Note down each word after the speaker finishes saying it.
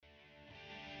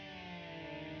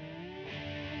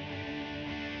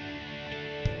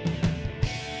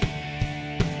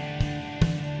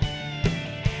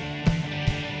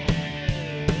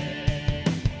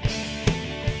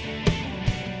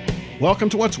Welcome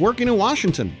to What's Working in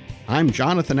Washington. I'm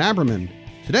Jonathan Aberman.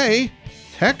 Today,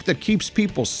 tech that keeps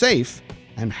people safe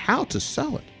and how to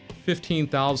sell it.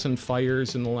 15,000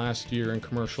 fires in the last year in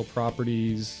commercial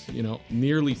properties,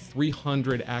 nearly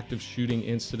 300 active shooting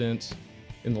incidents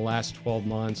in the last 12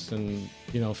 months, and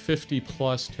 50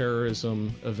 plus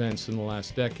terrorism events in the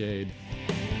last decade.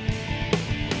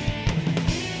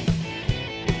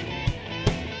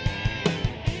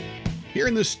 Here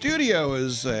in the studio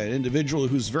is an individual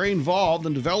who's very involved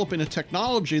in developing a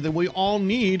technology that we all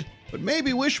need, but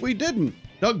maybe wish we didn't.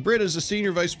 Doug Britt is the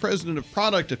Senior Vice President of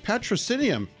Product at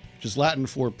Patrocinium, which is Latin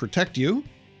for protect you,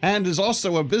 and is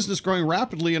also a business growing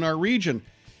rapidly in our region.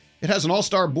 It has an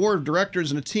all-star board of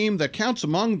directors and a team that counts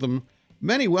among them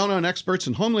many well-known experts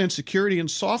in homeland security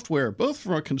and software, both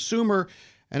from a consumer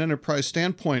and enterprise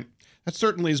standpoint. That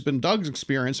certainly has been Doug's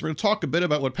experience. We're going to talk a bit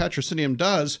about what Patrocinium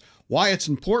does, why it's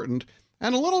important,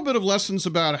 and a little bit of lessons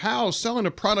about how selling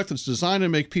a product that's designed to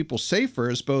make people safer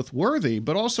is both worthy,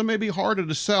 but also maybe harder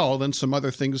to sell than some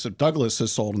other things that Douglas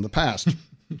has sold in the past.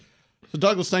 So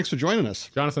Douglas, thanks for joining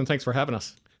us. Jonathan, thanks for having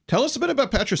us. Tell us a bit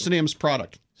about Patrocinium's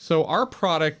product. So our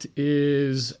product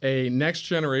is a next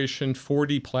generation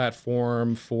 4D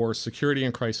platform for security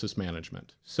and crisis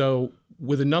management. So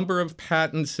with a number of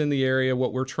patents in the area,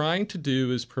 what we're trying to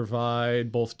do is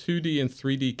provide both 2D and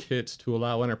 3D kits to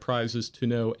allow enterprises to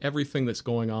know everything that's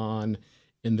going on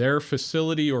in their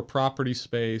facility or property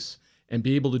space and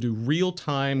be able to do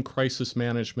real-time crisis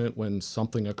management when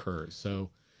something occurs. So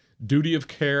duty of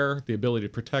care, the ability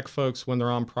to protect folks when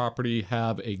they're on property,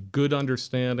 have a good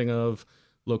understanding of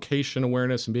location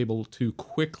awareness, and be able to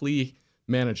quickly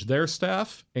manage their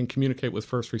staff and communicate with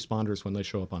first responders when they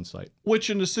show up on site. Which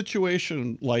in a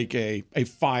situation like a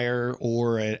fire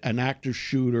or an active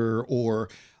shooter or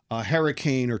a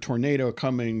hurricane or tornado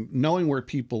coming, knowing where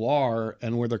people are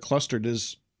and where they're clustered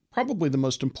is probably the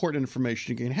most important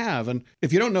information you can have. And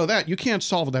if you don't know that, you can't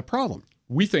solve that problem.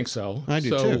 We think so. I do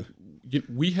too.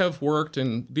 We have worked,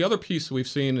 and the other piece we've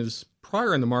seen is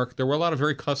prior in the market, there were a lot of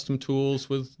very custom tools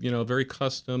with, very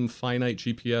custom finite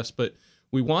GPS, but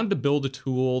we wanted to build a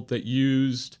tool that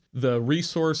used the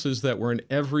resources that were in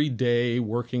everyday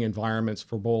working environments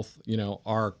for both,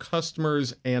 our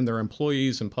customers and their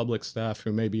employees and public staff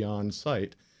who may be on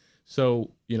site.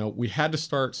 So, we had to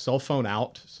start cell phone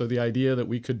out. So the idea that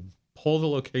we could pull the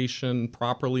location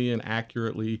properly and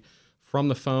accurately from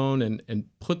the phone and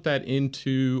put that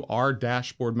into our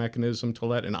dashboard mechanism to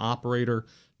let an operator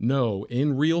know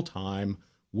in real time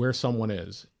where someone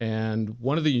is. And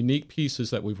one of the unique pieces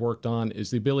that we've worked on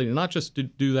is the ability to not just to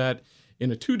do that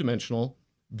in a two-dimensional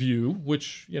view,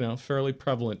 which, fairly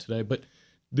prevalent today, but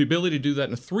the ability to do that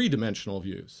in a three-dimensional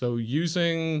view. So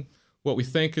using what we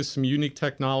think is some unique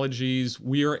technologies,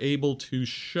 we are able to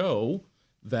show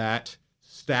that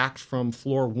stacked from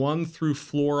floor 1 through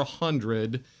floor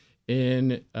 100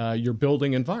 in your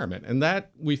building environment. And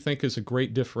that we think is a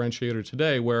great differentiator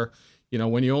today where,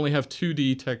 when you only have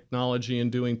 2D technology and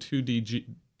doing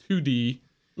 2D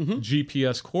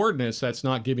GPS coordinates, that's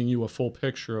not giving you a full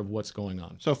picture of what's going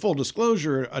on. So full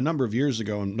disclosure, a number of years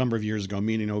ago,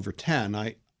 meaning over 10,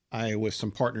 I with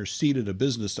some partners seeded a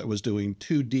business that was doing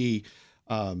 2D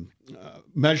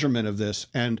measurement of this.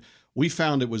 And we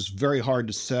found it was very hard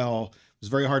to sell. It was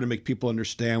very hard to make people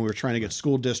understand. We were trying to get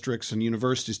school districts and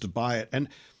universities to buy it. And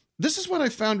this is what I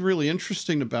found really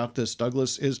interesting about this,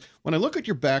 Douglas, is when I look at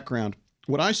your background,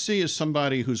 what I see is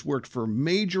somebody who's worked for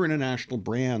major international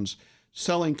brands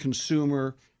selling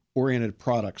consumer-oriented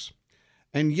products.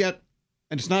 And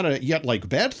it's not a yet like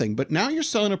bad thing, but now you're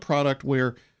selling a product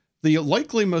where the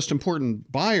likely most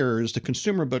important buyer is the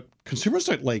consumer, but consumers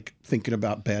aren't like thinking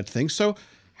about bad things. So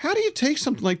how do you take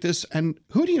something like this and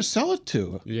who do you sell it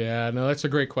to? Yeah, no, that's a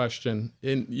great question.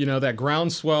 And, that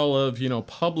groundswell of,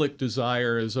 public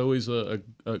desire is always a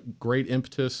great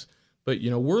impetus. But,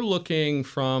 we're looking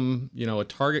from, a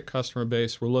target customer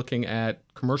base. We're looking at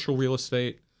commercial real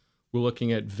estate. We're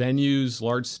looking at venues,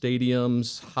 large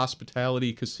stadiums,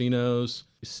 hospitality, casinos,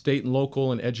 state and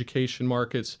local and education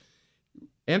markets.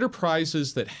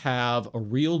 Enterprises that have a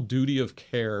real duty of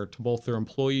care to both their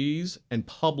employees and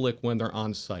public when they're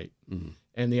on site. Mm-hmm.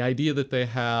 And the idea that they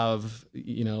have,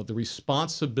 the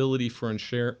responsibility for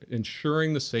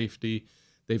ensuring the safety,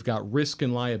 they've got risk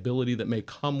and liability that may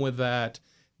come with that.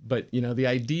 But, the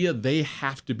idea they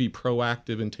have to be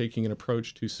proactive in taking an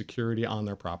approach to security on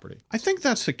their property. I think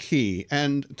that's the key.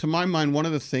 And to my mind, one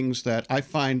of the things that I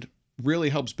find really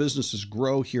helps businesses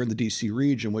grow here in the DC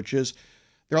region, which is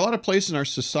there are a lot of places in our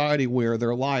society where there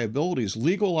are liabilities,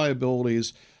 legal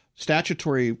liabilities,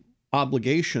 statutory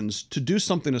obligations to do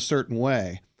something a certain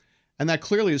way. And that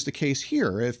clearly is the case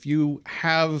here. If you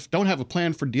don't have a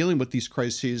plan for dealing with these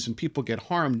crises and people get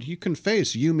harmed, you can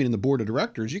face, you meaning the board of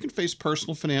directors, you can face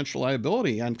personal financial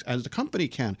liability, and as the company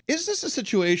can. Is this a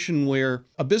situation where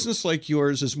a business like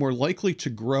yours is more likely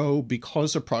to grow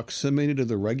because of proximity to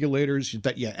the regulators,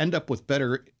 that you end up with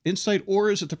better insight, or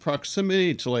is it the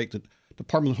proximity to like the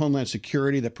Department of Homeland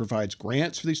Security that provides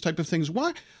grants for these type of things?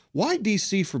 Why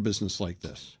DC for business like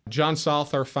this? John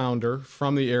South, our founder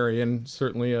from the area, and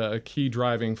certainly a key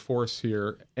driving force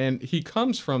here. And he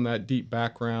comes from that deep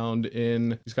background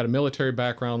he's got a military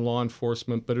background, law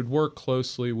enforcement, but had worked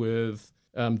closely with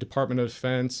Department of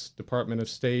Defense, Department of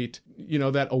State.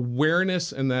 That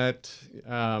awareness and that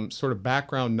sort of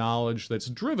background knowledge that's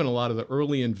driven a lot of the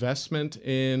early investment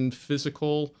in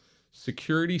physical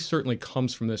security certainly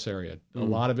comes from this area. A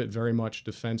lot of it very much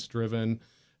defense driven.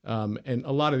 And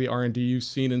a lot of the R&D you've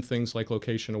seen in things like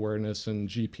location awareness and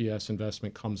GPS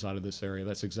investment comes out of this area.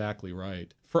 That's exactly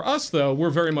right. For us, though, we're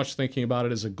very much thinking about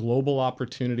it as a global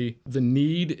opportunity. The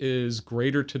need is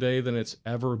greater today than it's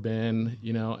ever been,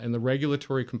 and the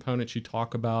regulatory components you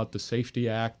talk about, the Safety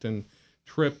Act and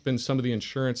TRIP and some of the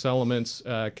insurance elements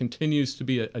continues to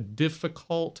be a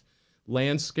difficult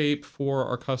landscape for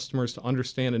our customers to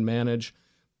understand and manage.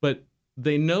 But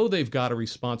they know they've got a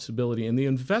responsibility, and the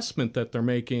investment that they're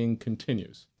making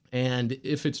continues. And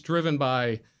if it's driven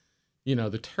by,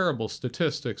 the terrible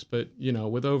statistics, but,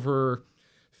 with over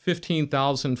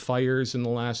 15,000 fires in the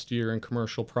last year in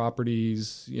commercial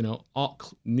properties,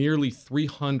 nearly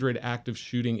 300 active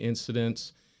shooting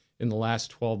incidents in the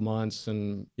last 12 months,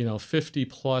 and, 50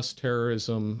 plus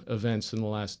terrorism events in the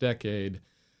last decade,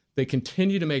 they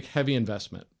continue to make heavy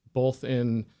investment, both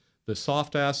in the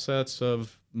soft assets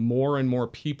of more and more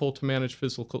people to manage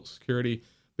physical security,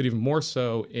 but even more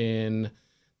so in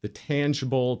the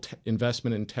tangible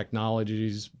investment in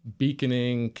technologies,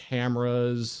 beaconing,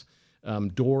 cameras,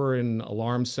 door and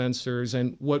alarm sensors.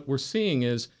 And what we're seeing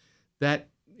is that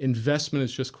investment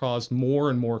has just caused more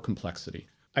and more complexity.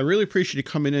 I really appreciate you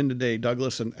coming in today,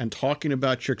 Douglas, and talking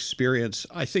about your experience.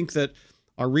 I think that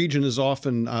our region is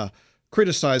often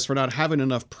criticized for not having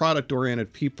enough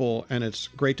product-oriented people, and it's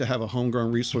great to have a homegrown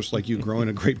resource like you growing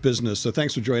a great business. So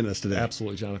thanks for joining us today.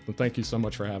 Absolutely, Jonathan. Thank you so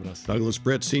much for having us. Douglas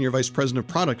Britt, Senior Vice President of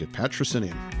Product at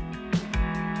Patrocinium.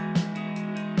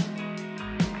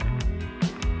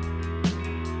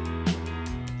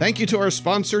 Thank you to our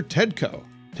sponsor, TEDCO.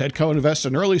 TEDCO invests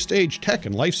in early-stage tech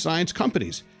and life science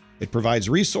companies. It provides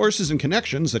resources and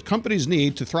connections that companies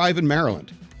need to thrive in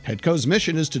Maryland. TEDCO's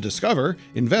mission is to discover,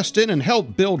 invest in, and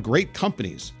help build great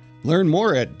companies. Learn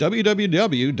more at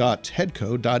www.tedco.md.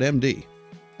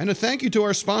 And a thank you to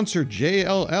our sponsor,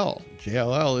 JLL.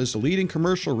 JLL is the leading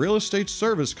commercial real estate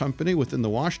service company within the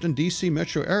Washington, D.C.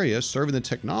 metro area, serving the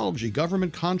technology,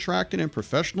 government contracting, and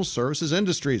professional services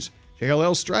industries.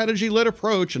 JLL's strategy-led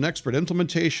approach and expert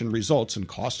implementation results in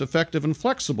cost-effective and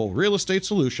flexible real estate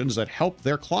solutions that help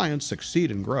their clients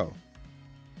succeed and grow.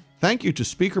 Thank you to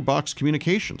SpeakerBox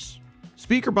Communications.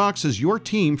 SpeakerBox is your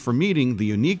team for meeting the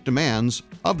unique demands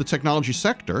of the technology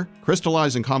sector,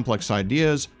 crystallizing complex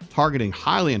ideas, targeting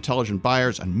highly intelligent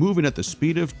buyers, and moving at the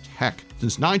speed of tech.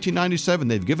 Since 1997,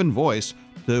 they've given voice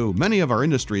to many of our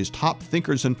industry's top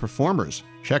thinkers and performers.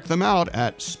 Check them out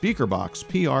at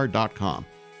speakerboxpr.com.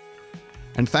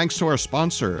 And thanks to our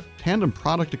sponsor, Tandem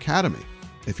Product Academy.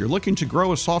 If you're looking to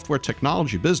grow a software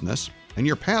technology business and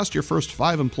you're past your first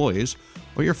 5 employees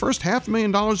or your first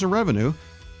 $500,000 in revenue,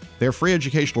 their free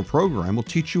educational program will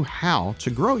teach you how to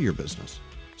grow your business.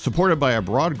 Supported by a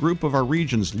broad group of our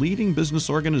region's leading business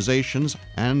organizations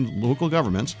and local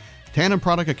governments, Tandem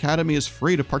Product Academy is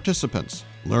free to participants.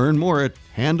 Learn more at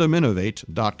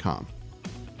tandeminnovate.com.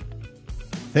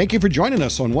 Thank you for joining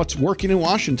us on What's Working in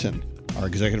Washington. Our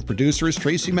executive producer is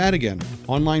Tracy Madigan,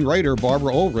 online writer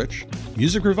Barbara Ulrich,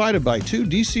 music provided by 2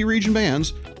 DC region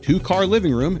bands, 2 Car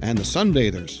Living Room, and the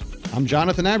Sunbathers. I'm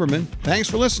Jonathan Aberman. Thanks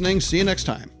for listening. See you next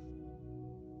time.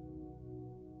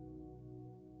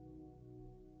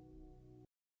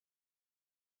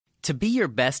 To be your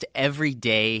best every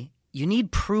day, you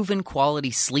need proven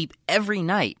quality sleep every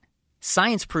night.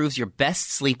 Science proves your best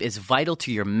sleep is vital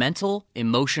to your mental,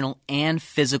 emotional, and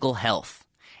physical health.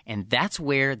 And that's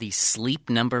where the Sleep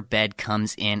Number bed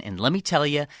comes in. And let me tell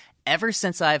you, ever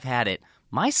since I've had it,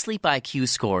 my sleep IQ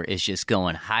score is just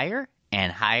going higher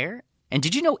and higher. And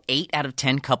did you know 8 out of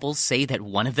 10 couples say that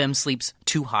one of them sleeps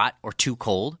too hot or too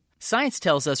cold? Science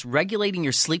tells us regulating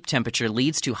your sleep temperature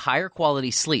leads to higher quality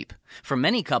sleep. For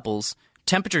many couples,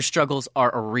 temperature struggles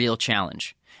are a real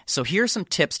challenge. So here are some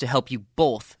tips to help you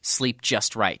both sleep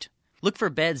just right. Look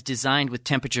for beds designed with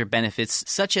temperature benefits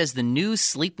such as the new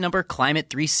Sleep Number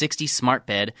Climate 360 smart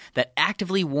bed that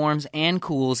actively warms and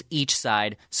cools each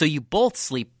side so you both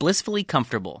sleep blissfully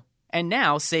comfortable. And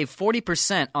now save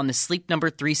 40% on the Sleep Number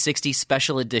 360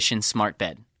 Special Edition smart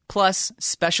bed. Plus,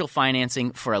 special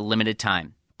financing for a limited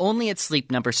time. Only at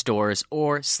Sleep Number stores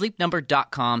or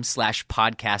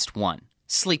sleepnumber.com/podcast1.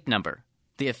 Sleep Number,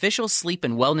 the official sleep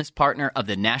and wellness partner of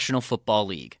the National Football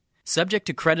League. Subject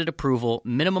to credit approval,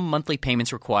 minimum monthly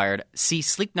payments required. See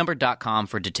sleepnumber.com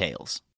for details.